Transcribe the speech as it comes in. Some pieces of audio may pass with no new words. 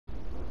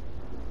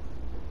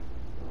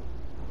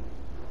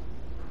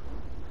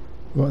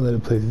Won't let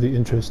it play through the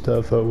intro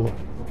stuff. Oh, well,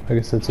 I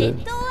guess that's it.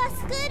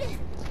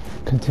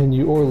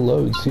 Continue or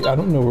load. See, I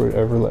don't know where it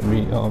ever let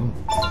me,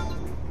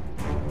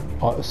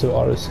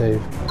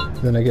 autosave.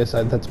 Then I guess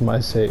that's my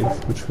save,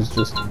 which was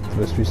just the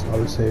most recent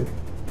autosave.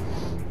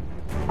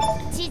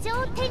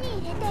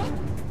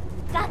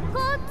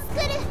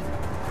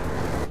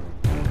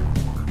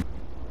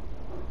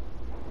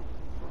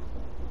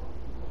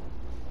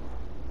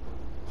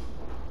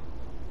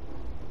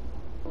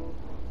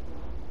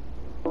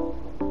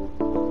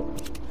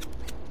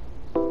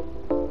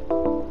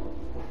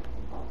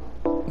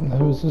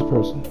 Who is this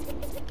person?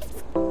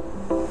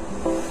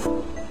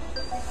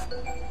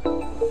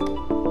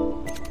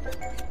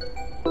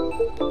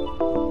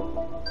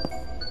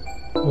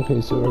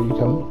 Okay, so are you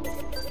coming?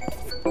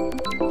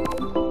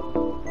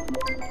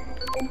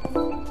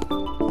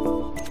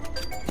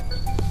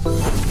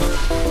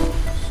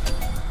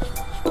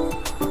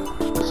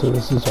 So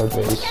this is our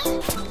base.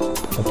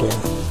 Okay.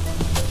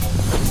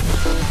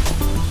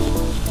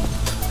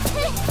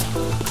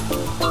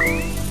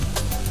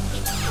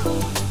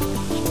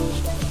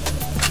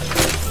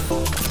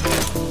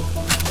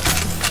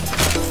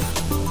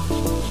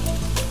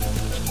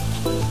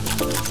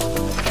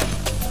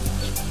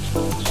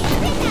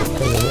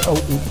 Oh,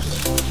 oops.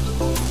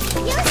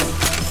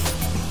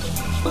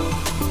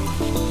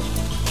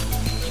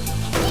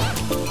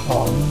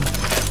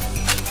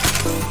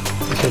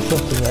 So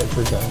something right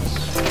for guns.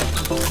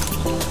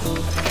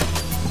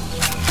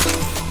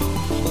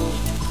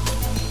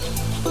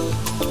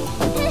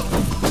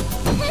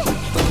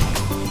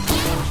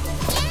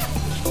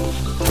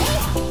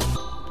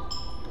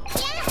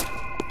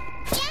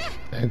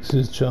 X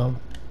is jump.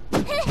 I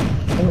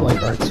don't like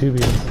R2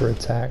 being for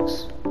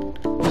attacks.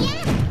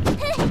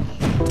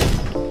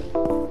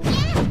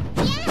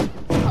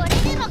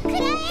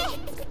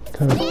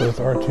 Kind of both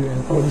R2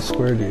 and what does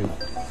square do?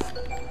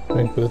 I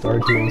think both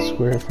R2 and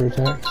square for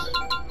attacks.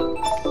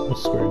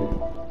 What's square do?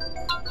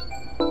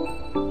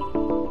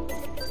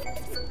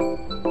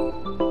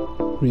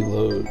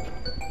 Reload.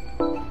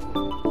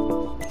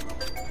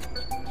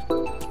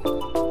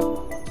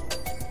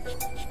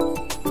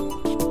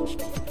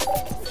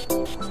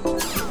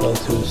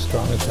 L2 is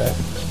strong attack,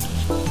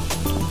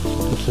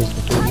 which is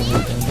the third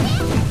anything.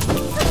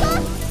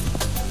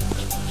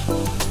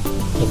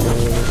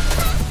 Okay.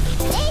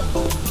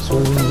 So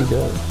where do we need to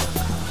go?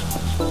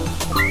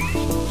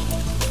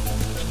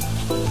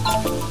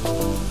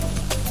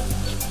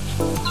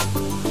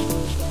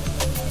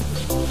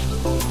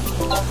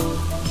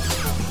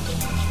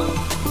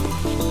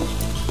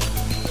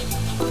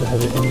 Do I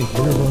have an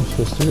indicator where I'm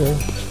supposed to go?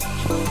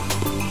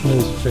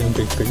 There's a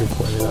big finger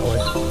pointing that way.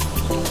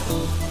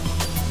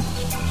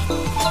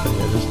 And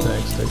yeah, this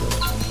next I go.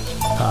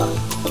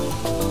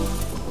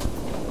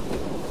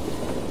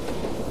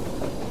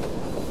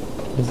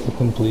 Is the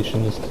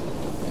completionist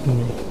in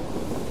me?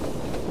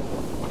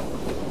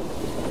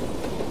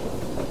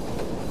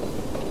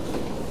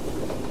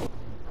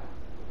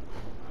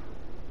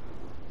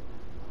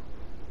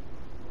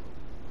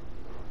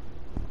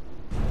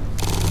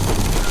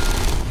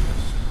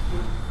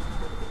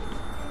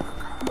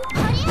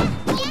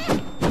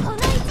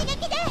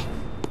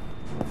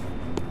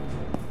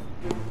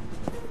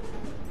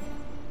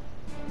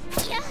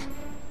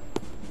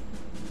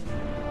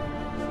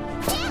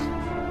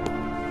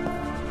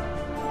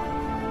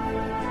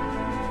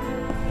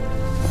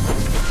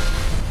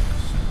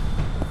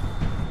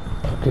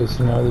 Okay,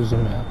 so now there's a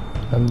map.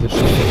 I'm the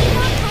ship.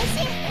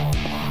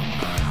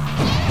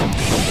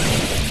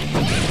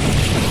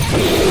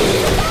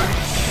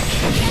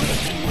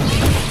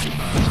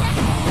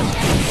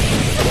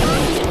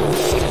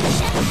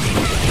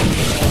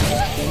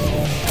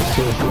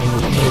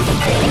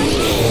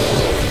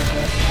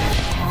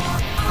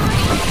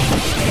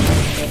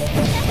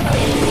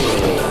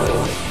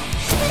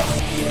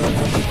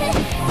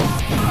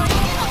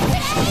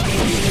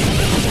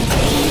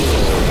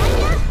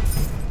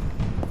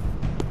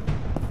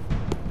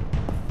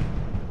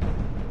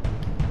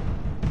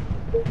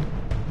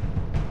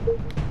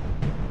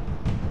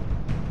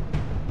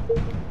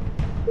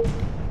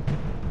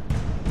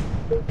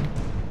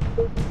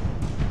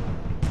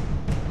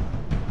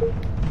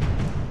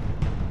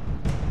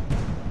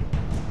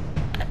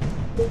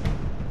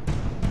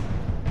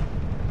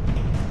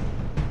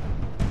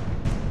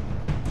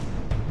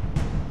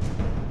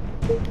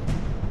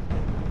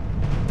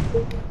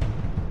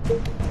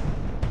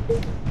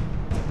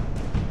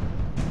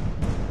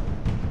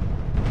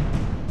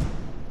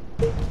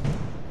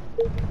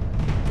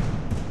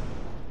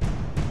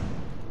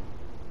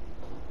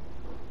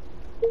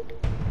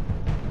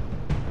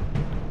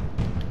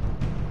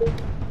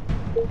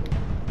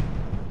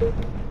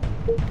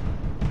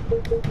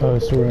 Oh,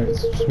 so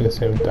it's just the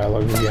same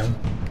dialogue again.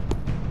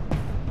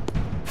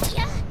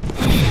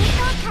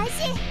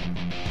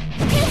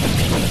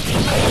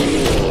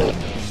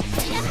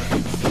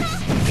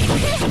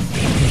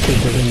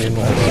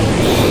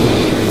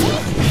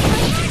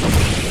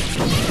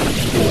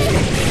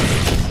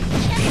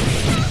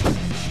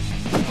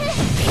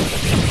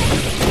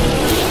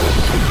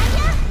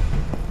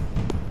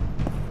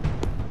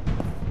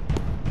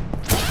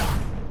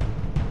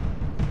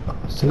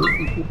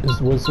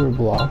 Was there a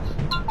block?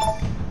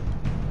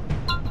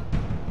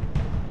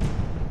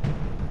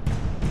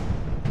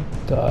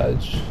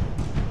 Dodge.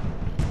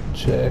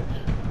 Check.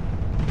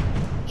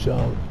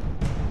 Jump.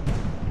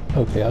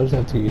 Okay, I'll just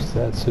have to get used to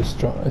that. So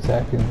strong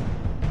attack is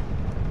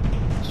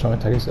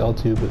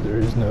L2, but there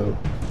is no...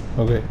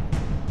 Okay.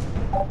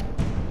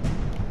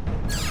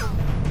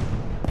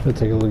 Let's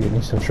take a look at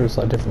these. I'm sure it's a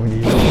lot different when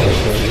you use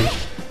it.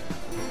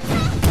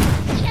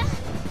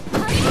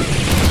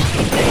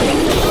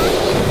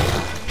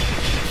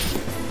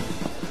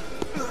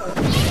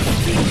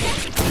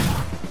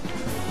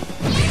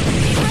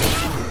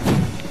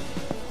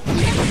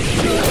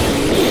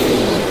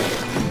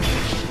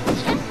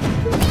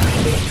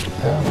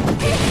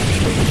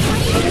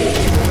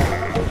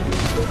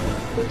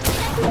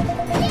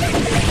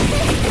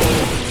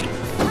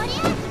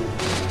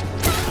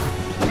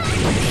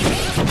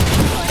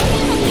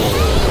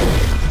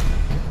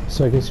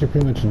 So I guess you're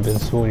pretty much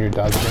invincible when you're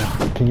dodging.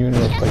 Can you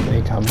interrupt like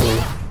any combo?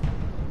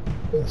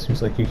 It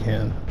seems like you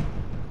can.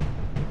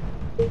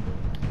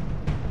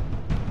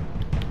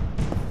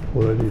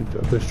 What do I do? Do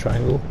I push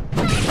triangle?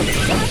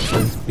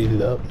 Let's beat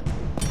it up.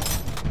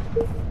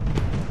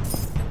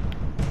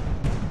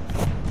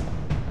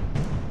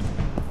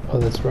 Oh,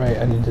 that's right.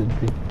 I need to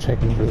be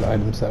checking for the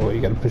items that way.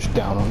 You gotta push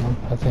down on them,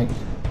 I think.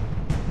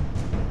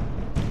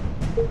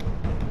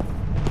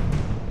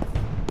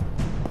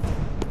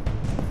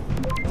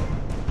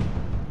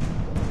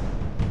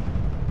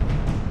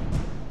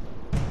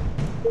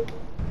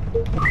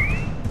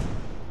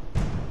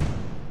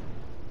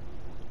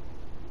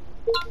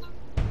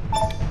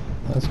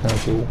 That's kind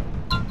of cool.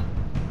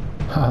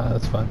 Haha,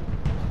 that's fun.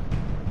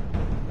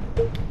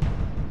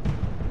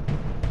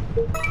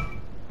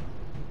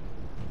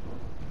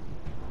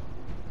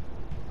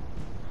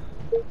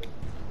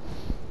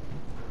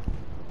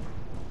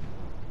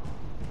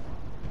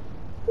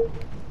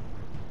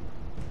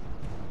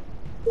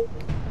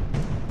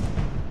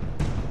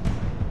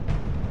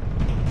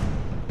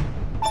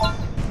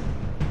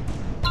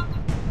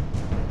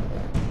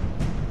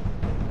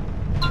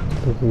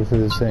 Looking for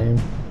the same.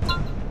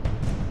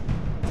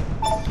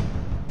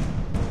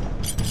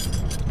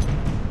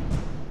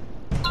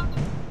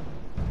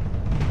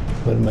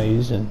 What am I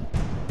using?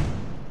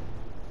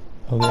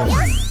 Okay.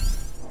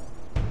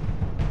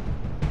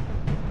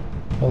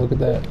 Oh, look at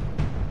that.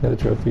 Got a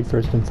trophy,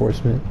 first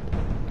enforcement.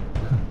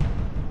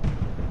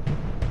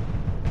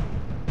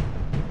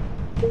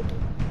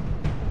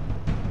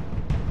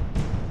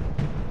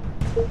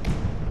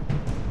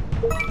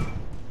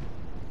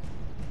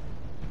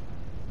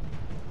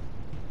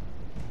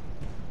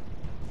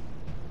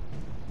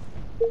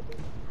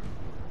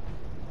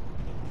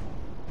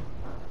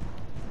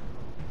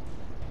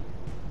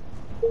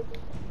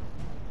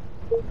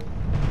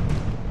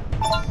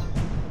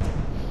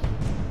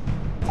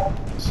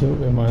 So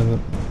am I in the...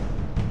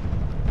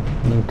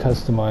 I'm in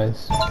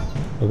customize.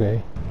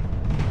 Okay.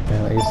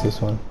 And I guess this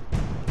one.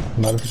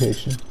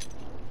 Modification.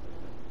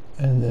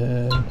 And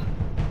then...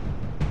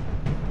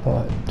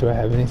 do I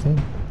have anything?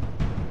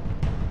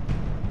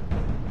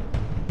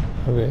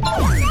 Okay.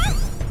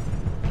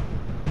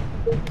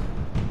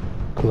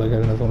 Cool, I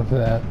got another one for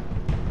that.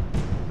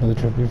 Another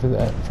trophy for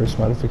that. First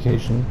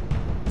modification.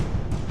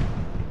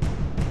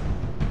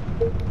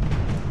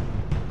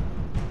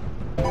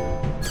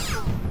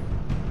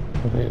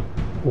 Okay.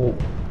 Oh.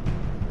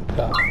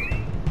 God.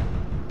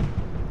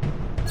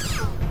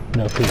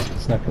 No, because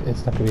it's not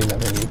gonna be in that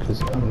menu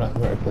because I'm not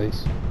in the right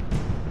place.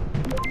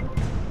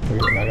 Okay,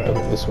 now I gotta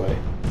go this way.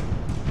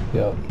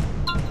 Yep.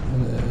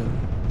 And then...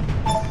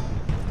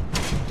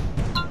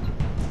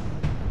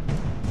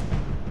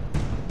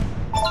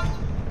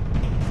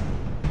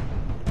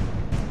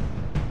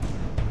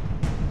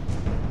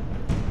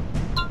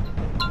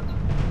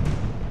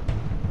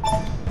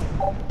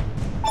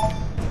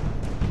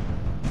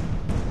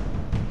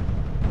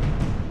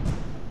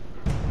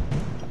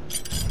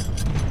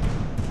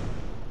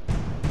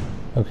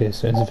 Okay,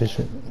 so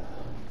insufficient.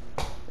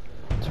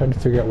 It's hard to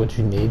figure out what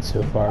you need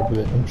so far, but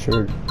I'm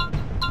sure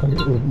I'll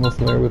get more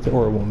familiar with it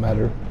or it won't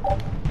matter.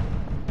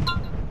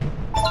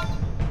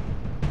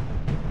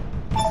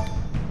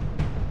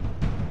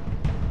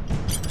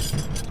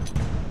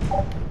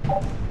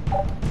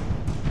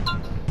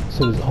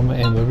 So does all my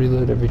ammo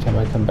reload every time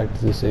I come back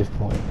to the save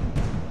point?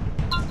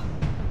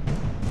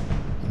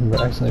 Remember,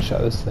 I accidentally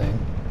shot this thing.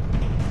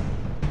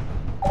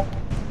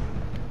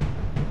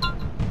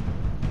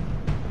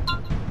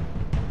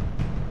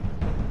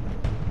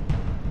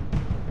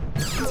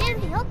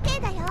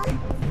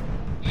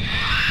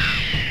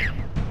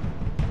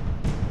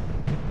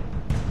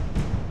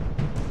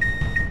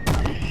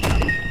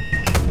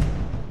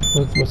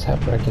 What's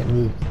happening? I can't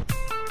move.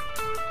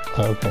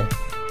 Oh, okay.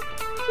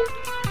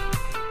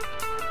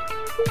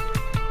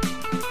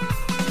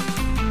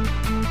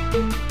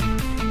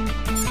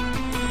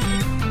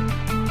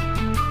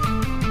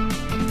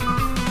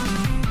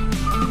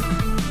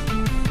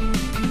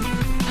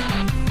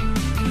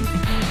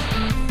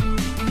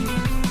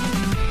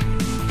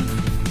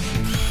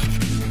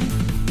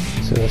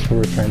 So that's where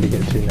we're trying to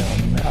get to now on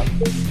the map.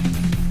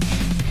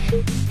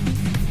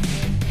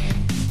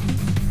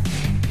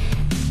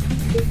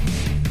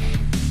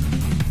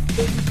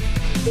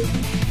 Oh,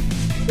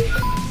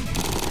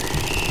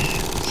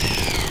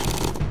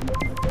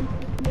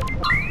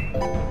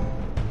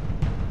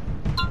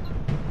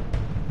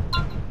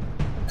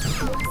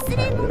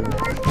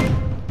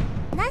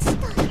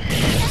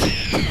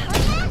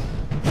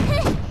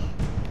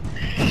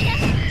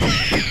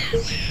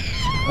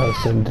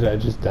 so did I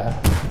just die?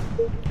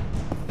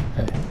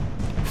 Okay.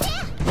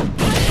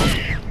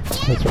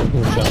 That's right, you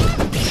can jump.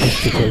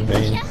 It's the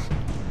vein.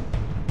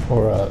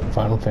 Or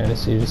Final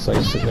Fantasy, just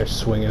like sitting there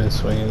swinging and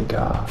swinging.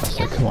 God, it's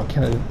like, come on,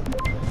 can I?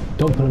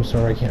 Don't put him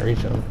somewhere I can't reach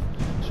him.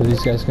 So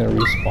these guys gonna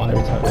respawn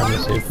every time we're on the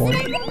save point?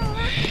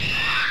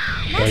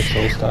 Dark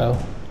Souls style?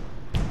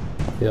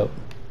 Yep.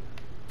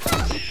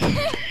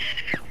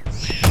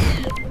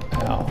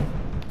 Ow.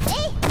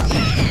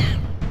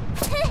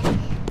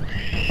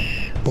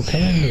 Well,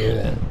 come in here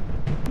then.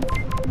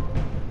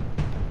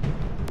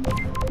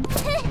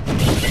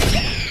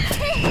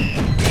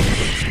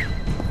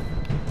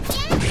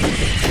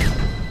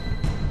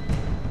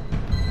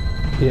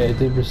 Yeah, it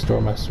did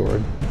restore my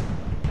sword.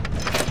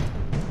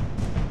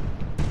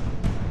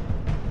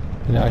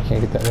 And now I can't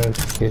get that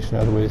notification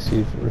out of the way to see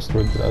if it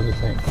restored the other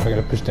thing. I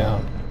gotta push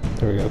down.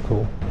 There we go,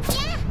 cool.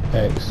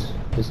 X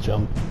is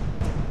jump.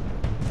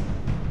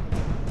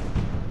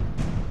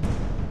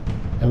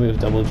 And we have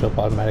double jump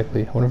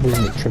automatically. I wonder if we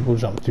can get triple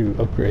jump through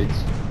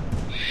upgrades.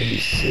 That'd be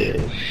sick.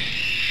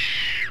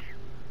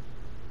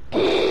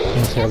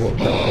 I'm terrible at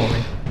that for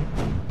me.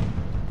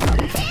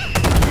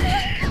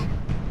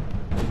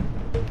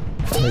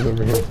 I'm gonna go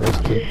over here first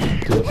to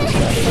do up the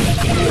status.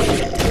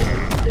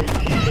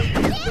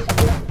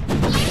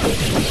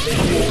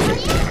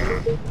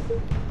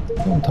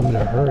 Don't tell me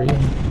to hurry.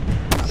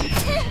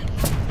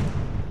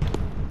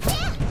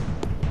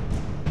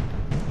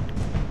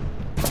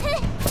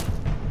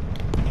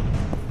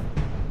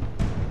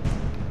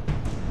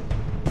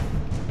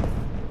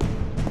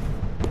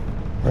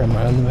 Where am I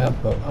on the map?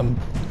 Oh, I'm...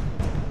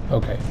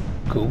 Okay,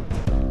 cool.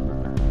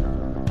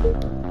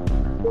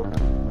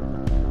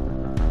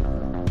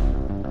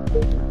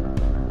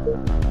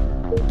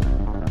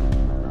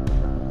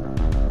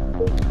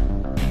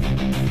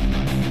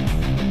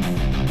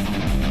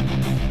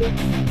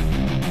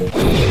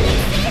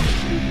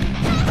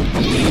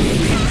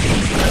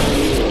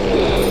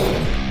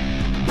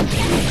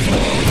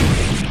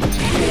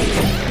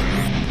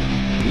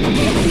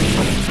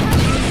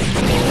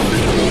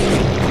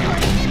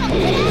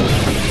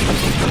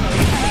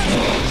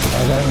 I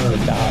got him to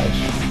dodge.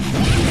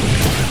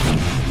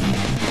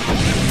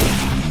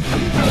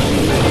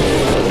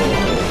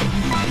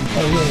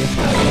 Oh yeah.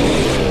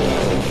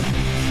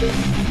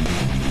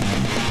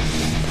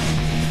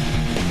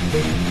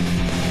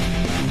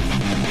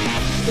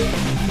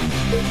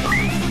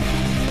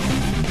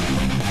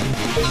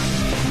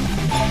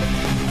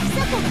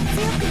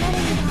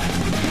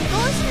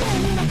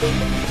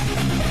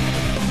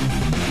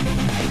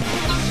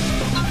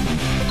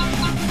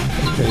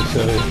 Okay,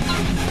 so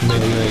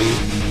melee,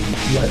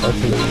 light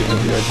artillery,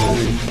 heavy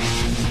artillery.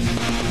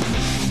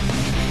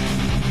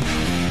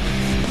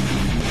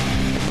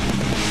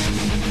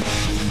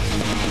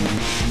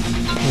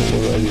 What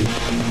do I do?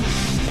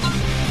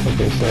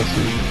 Okay, so I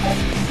see.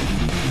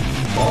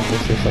 Oh,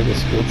 this looks like a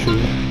skill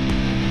tree.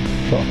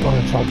 But on a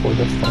chalkboard,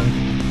 that's fun.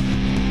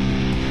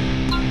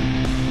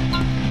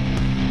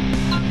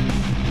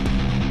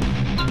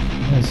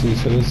 Let's see,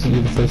 so this is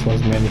the first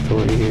one's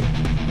mandatory here.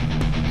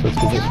 So let's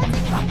get this one.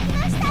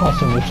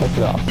 Awesome, we'll check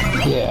it out.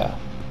 Yeah.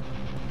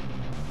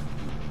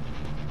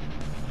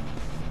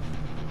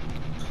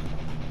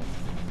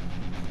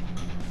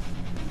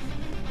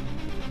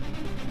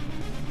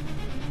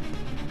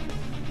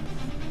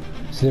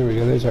 So there we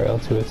go, there's our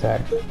L2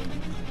 attack.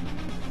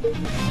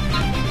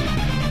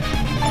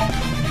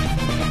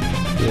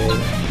 Yeah.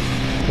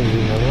 Can we do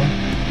another one?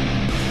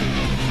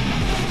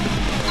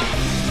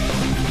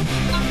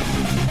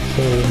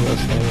 So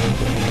let's do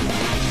anything.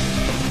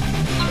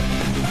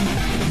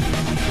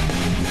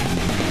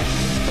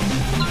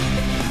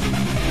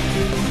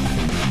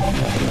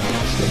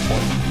 That's the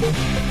point.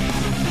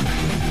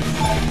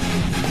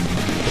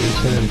 Are you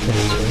sending to me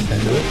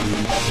and do it?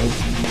 Nope.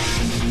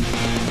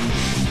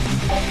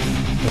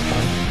 That's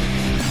fine.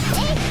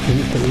 Is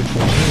it for each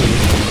one?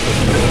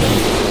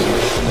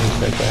 Let me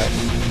check that.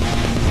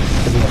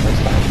 Could be the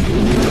first time.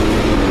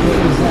 What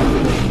is that?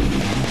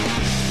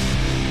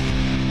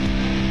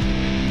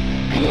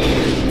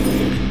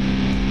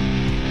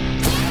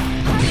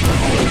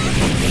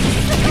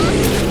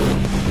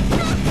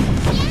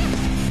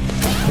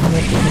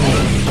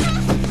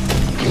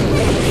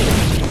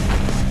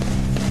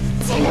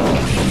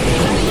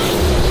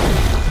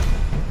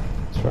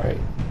 That's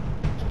right.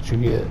 That's what you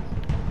get.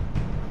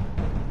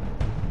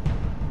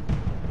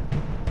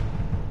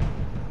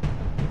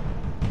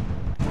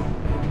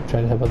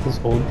 Trying to help out this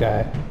old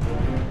guy.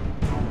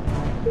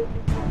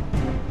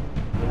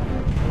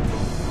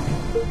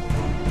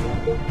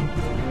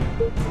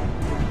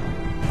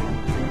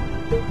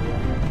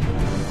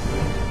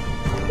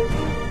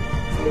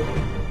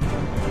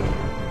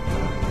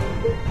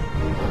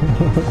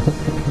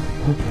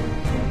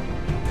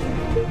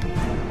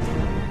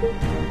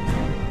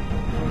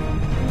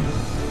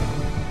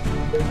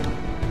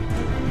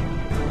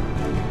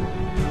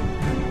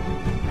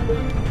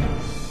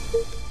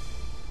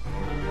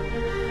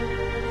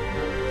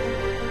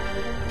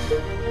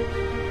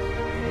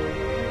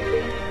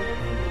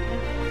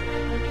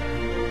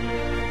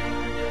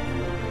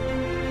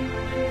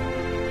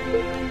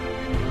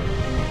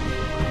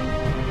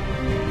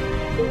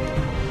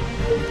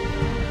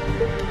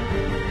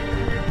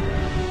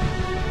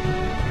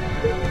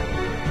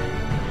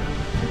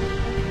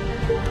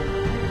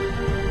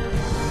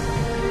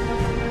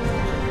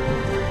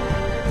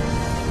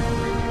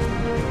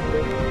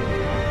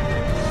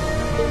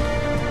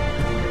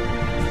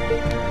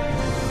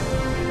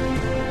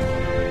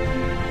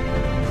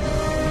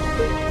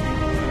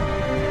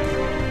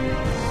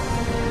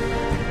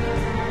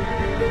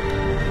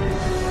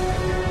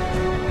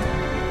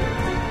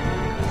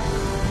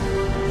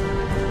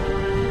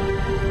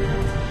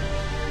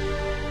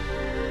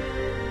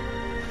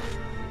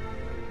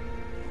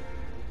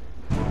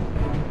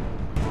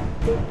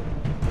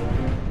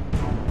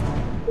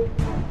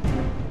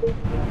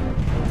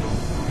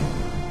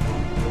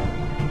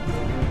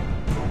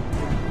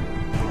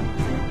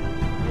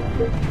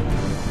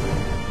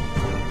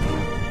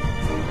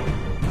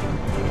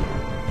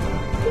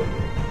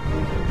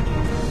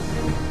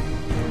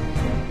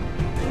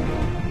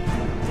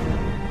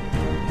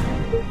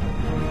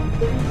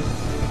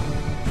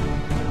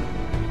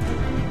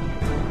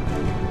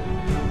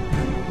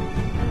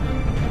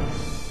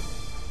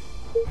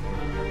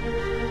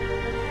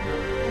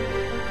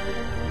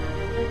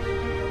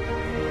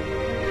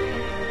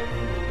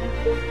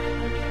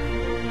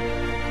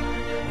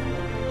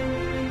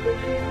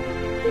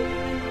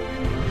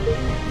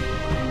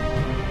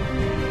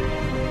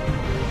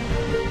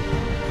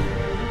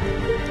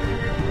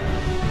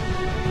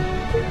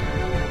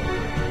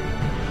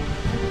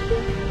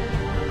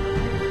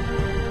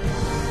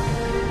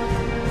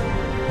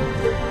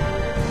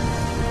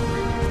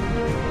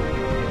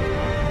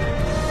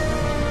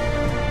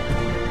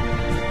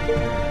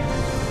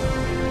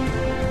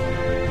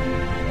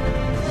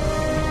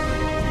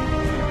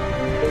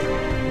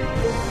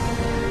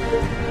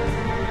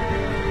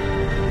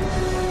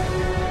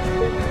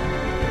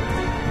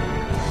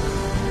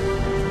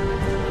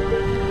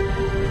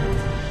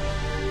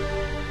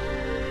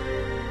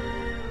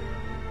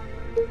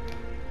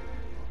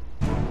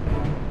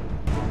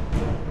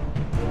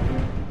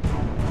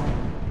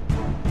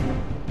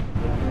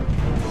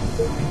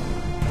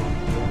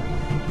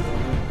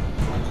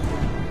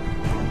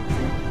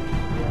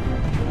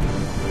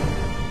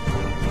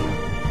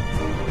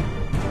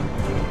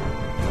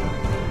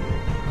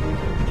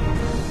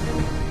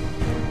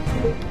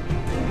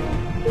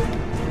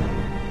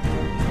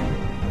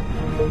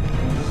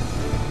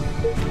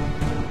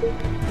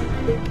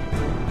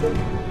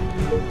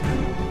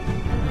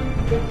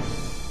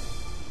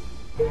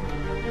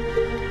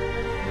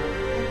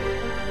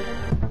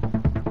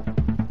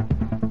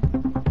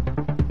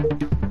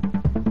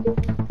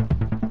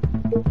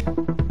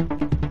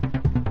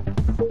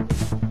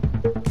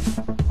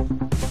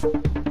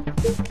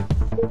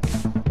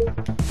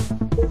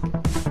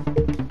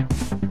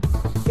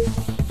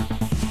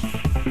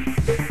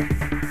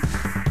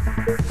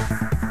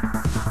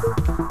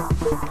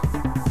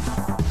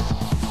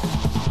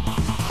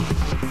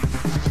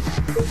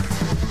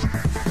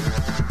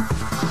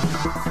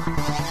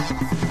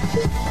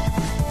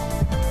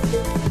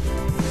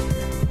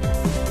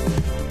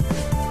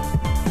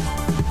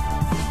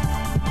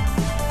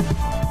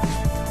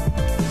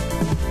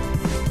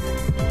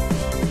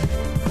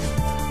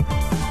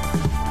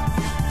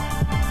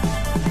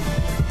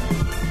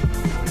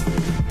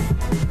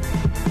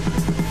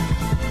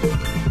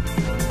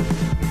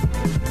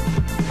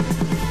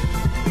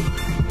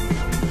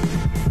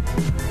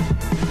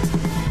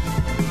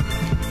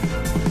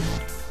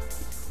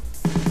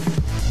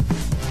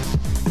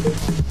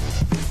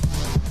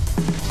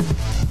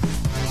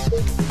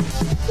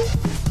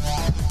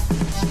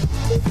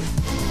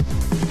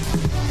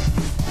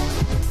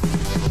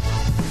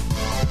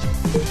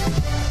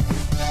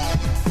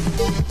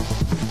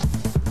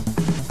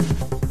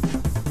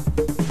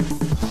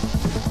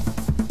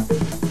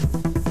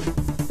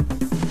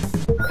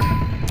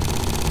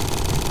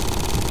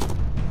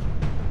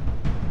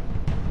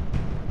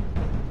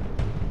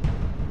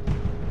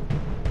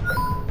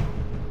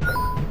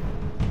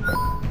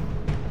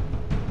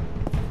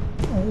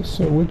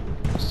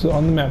 So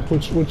on the map,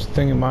 which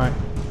thing am I?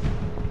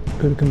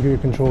 Go to computer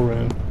control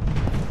room.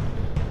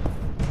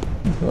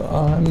 But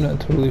I'm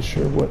not totally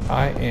sure what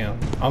I am.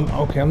 I'm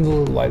the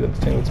little light of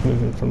the thing that's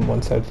moving from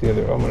one side to the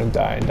other. I'm gonna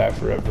die and die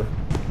forever.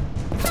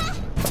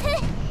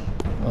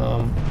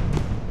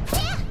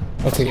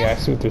 Okay, yeah, I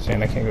see what they're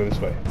saying. I can't go this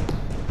way.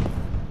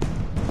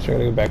 So I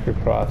gotta go back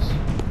across.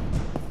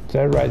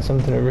 Did I ride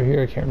something over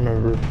here? I can't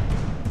remember.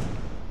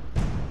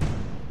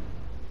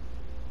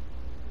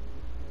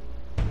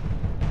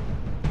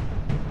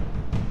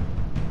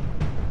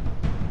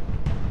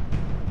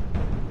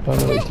 Oh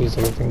no, wait, there's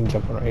like a thing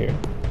jumping right here.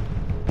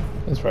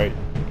 That's right.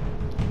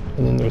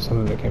 And then there's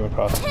something that came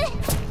across.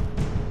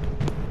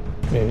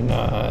 Maybe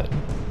not.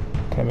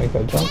 Can I make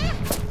that jump?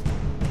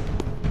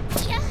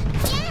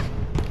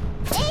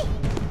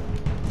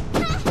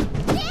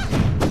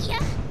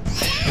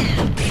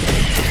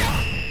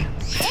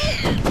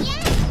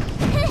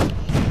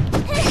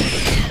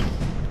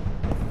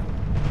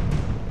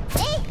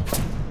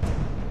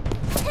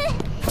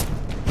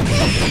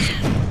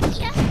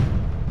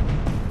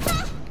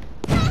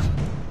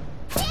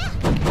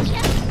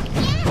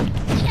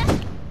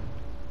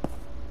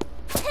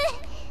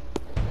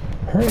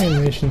 Her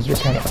animations are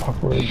kind of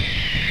awkward.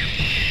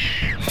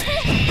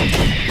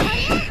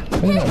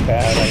 They're not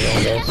bad,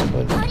 I guess,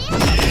 but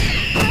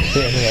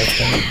they're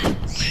interesting.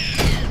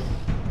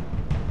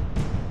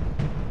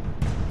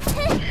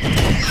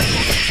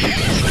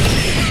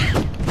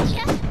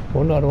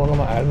 Oh no, I don't want all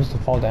my items to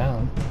fall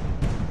down.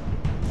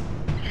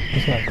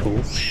 That's not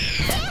cool.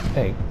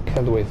 Hey, get out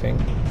of the way thing.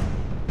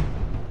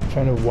 I'm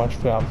trying to watch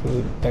out for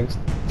the next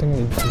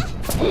thing to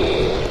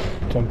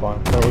jump on.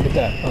 Oh, look at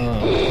that.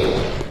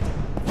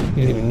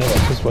 You didn't even know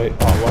that this way.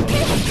 Oh, why don't you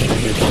just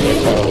introduce the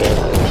tile there?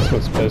 That's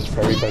what's best for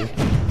everybody.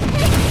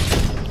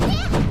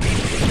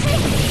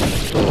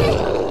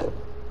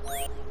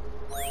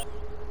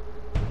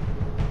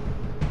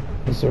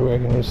 Is there a way I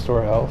can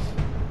restore health?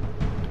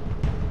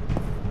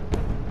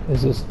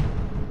 Is this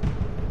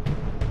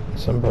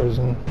some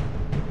person?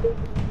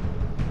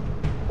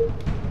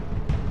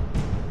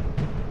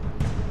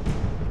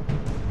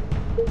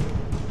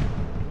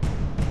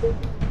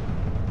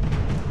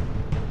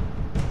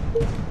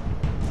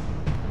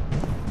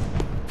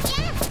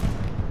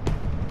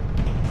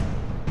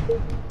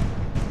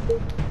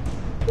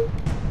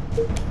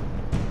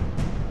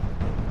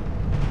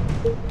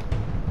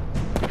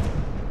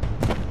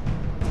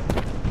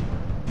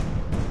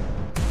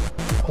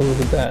 Oh,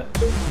 look at that.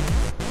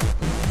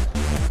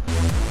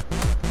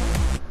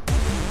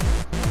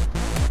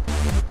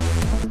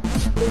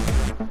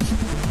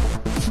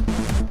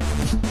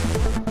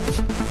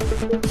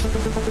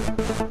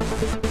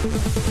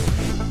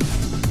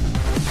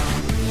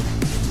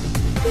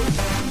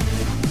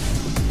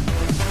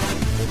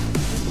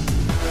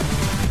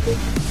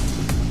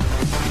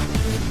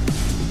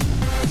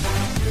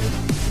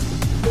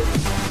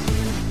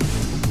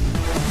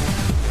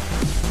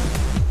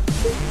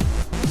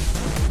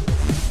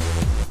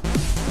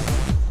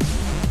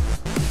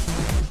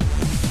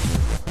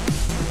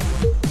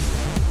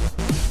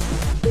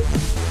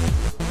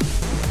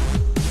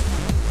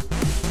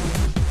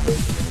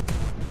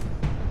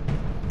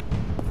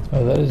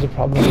 Oh, that is a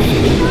problem with the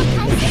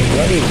organization.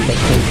 That is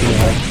especially if you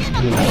have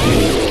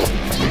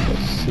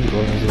let's see,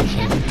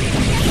 organization.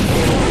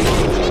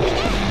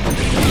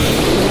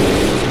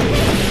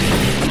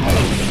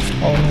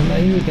 Oh, no, now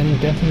you're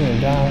definitely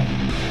gonna die.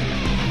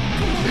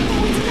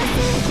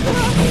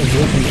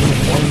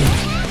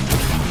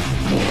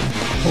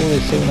 Oh, they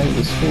say when I get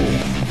to school.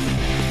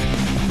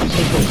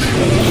 So close to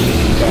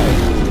die.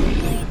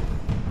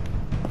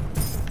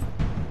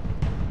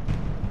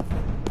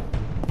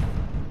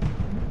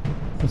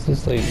 What's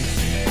this lady?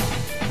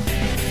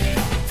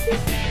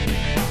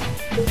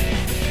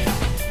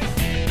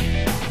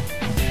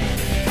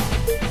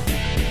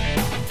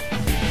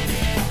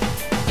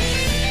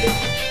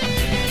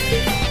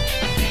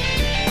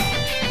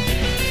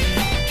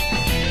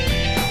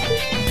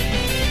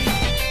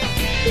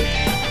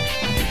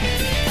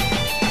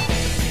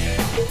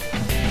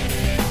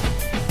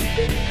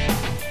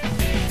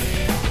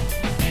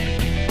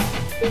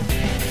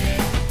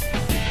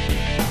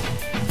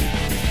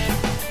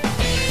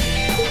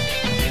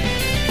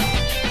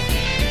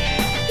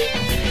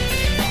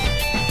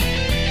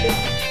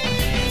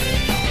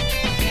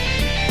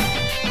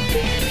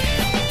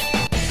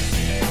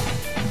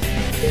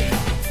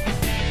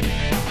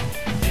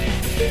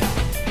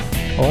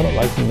 Oh, I don't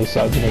like the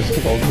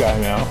misogynistic old guy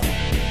now.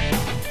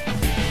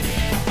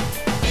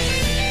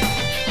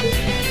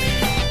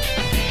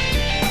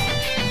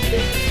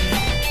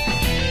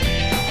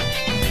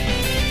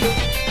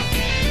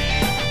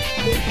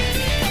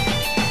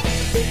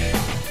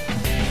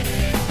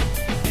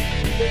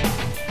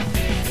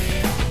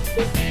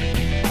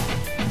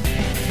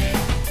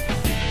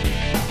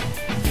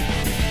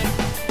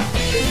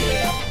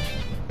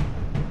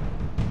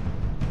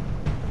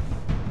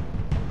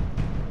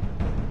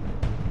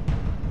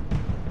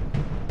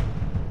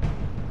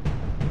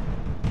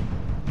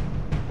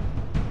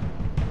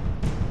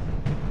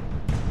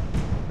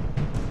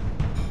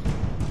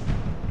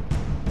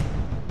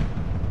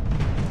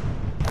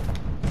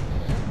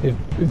 If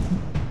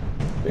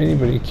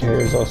anybody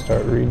cares, I'll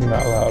start reading them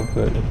out loud,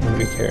 but if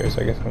nobody cares,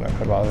 I guess I'm not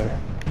gonna bother.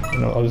 You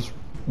know, I'll just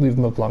leave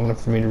them up long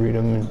enough for me to read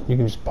them, and you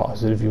can just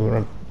pause it if you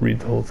want to read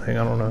the whole thing,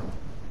 I don't know.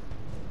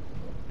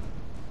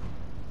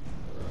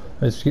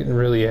 It's getting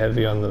really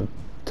heavy on the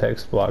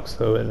text blocks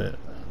though, isn't it?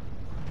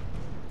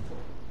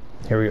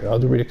 Here we go, I'll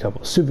read a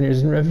couple.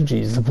 Souvenirs and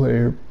refugees. The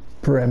player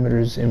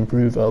parameters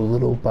improve a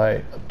little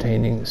by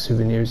obtaining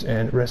souvenirs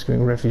and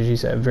rescuing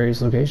refugees at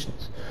various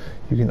locations.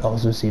 You can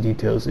also see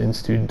details in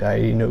Student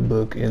ID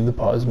Notebook in the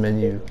pause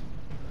menu.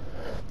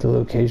 The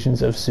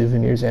locations of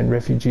souvenirs and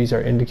refugees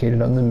are indicated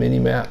on the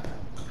mini-map.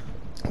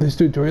 This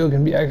tutorial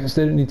can be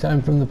accessed at any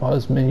time from the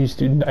pause menu.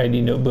 Student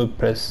ID Notebook,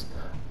 press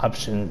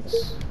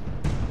Options.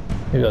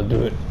 Maybe I'll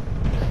do it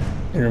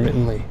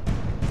intermittently.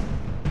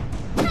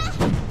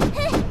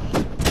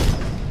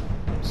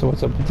 So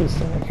what's up with this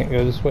thing? I can't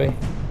go this way?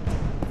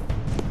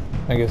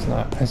 I guess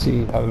not. I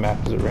see how the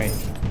map is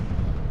arranged.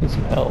 Need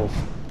some health.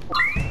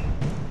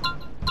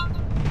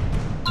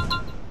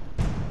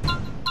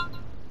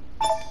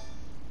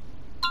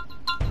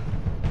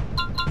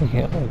 I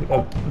can't like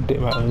update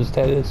my own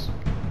status.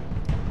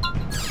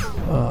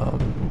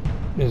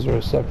 Is there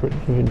a separate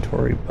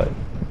inventory button?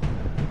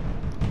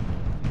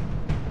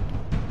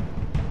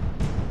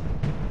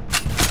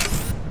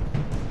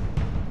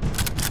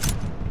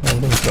 I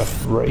think it's a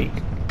break.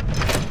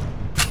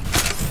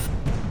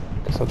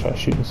 Guess I'll try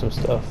shooting some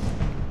stuff.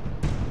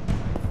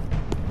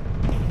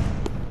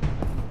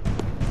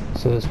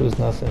 So this was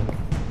nothing.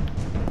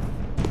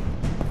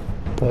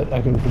 But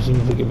I can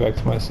presumably get back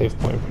to my save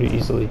point pretty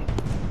easily.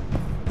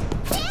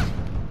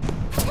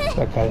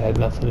 That guy had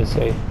nothing to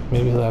say.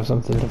 Maybe he'll have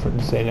something different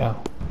to say now.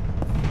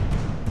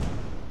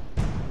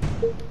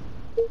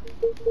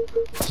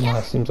 No,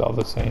 it seems all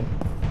the same.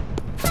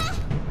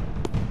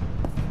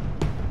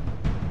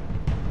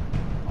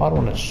 Oh, I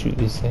don't want to shoot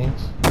these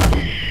things.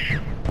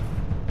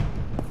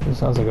 It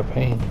sounds like a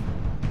pain.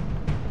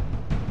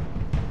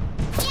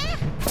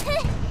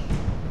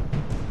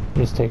 I'm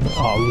just taking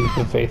a leap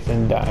of faith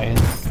and dying.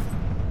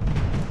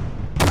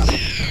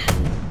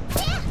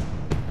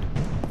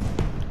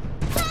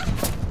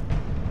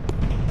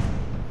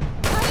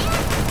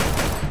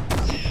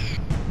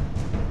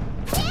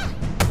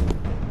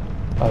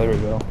 Oh, there we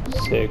go.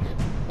 Sick.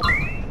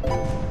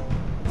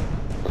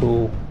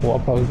 Cool. Well, I'll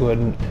probably go ahead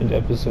and end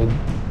episode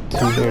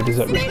 2 there. Does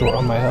that restore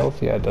all my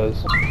health? Yeah, it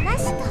does.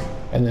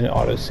 And then it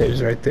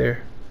auto-saves right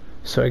there.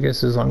 So I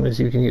guess as long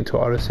as you can get to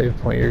an auto-save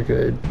point, you're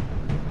good.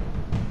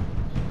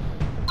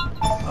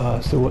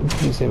 So what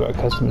did you say about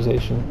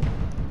customization?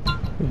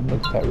 We can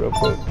look at that real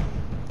quick.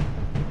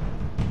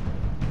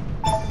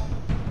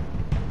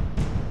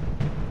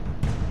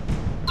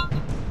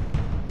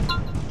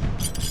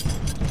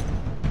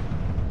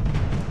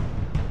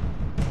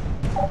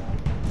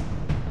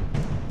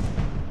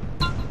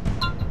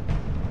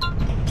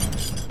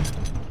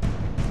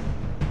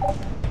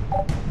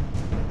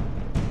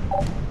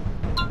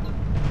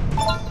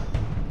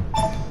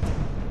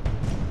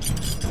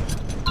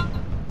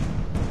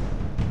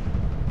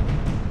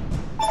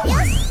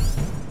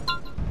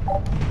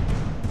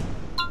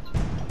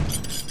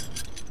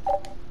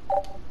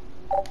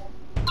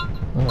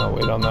 I'll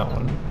wait on that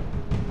one.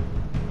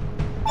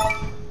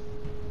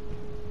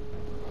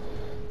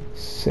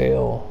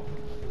 Sell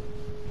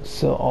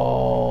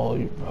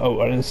all.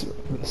 Oh, I didn't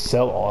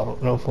sell all. I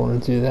don't know if I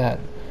want to do that.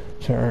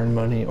 To earn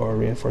money or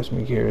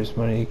reinforcement gears,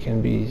 money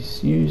can be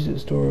used at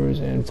stores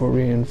and for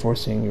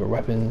reinforcing your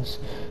weapons.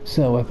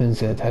 Sell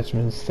weapons and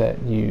attachments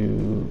that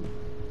you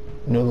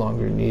no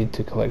longer need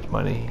to collect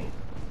money.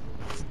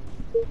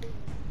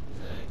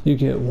 You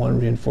get 1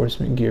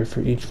 reinforcement gear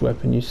for each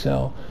weapon you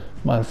sell.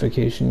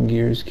 Modification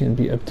gears can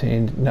be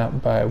obtained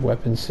not by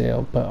weapon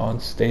sale but on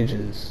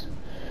stages.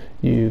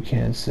 You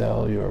can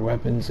sell your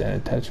weapons and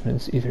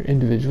attachments either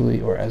individually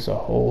or as a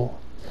whole.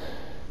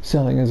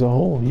 Selling as a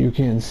whole, you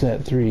can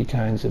set 3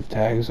 kinds of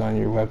tags on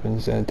your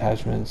weapons and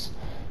attachments.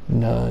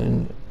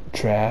 None,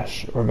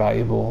 trash, or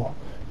valuable.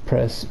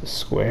 Press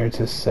square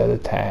to set a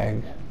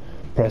tag.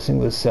 Pressing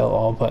the Sell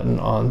All button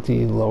on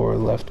the lower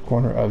left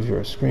corner of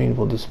your screen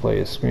will display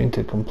a screen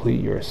to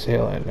complete your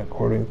sale and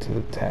according to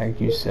the tag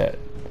you set.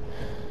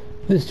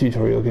 This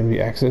tutorial can be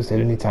accessed at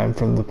any time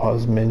from the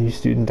pause menu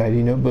Student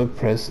ID notebook.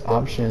 Press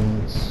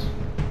Options.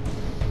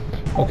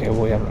 Okay,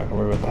 well yeah, I'm not gonna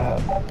worry about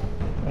that.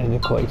 I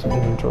need to collect some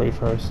inventory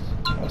first.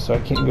 So I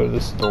can't go to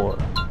the store.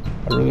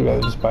 I'd really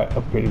rather just buy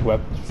upgraded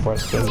weapons before I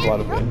spend a lot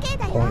of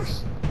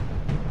points.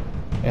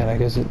 And I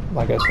guess it,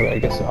 like I said, I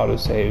guess it auto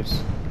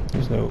saves.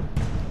 There's no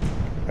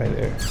right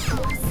there.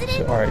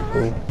 So alright,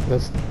 cool.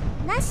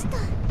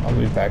 I'll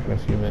be back in a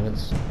few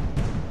minutes.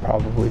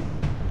 Probably.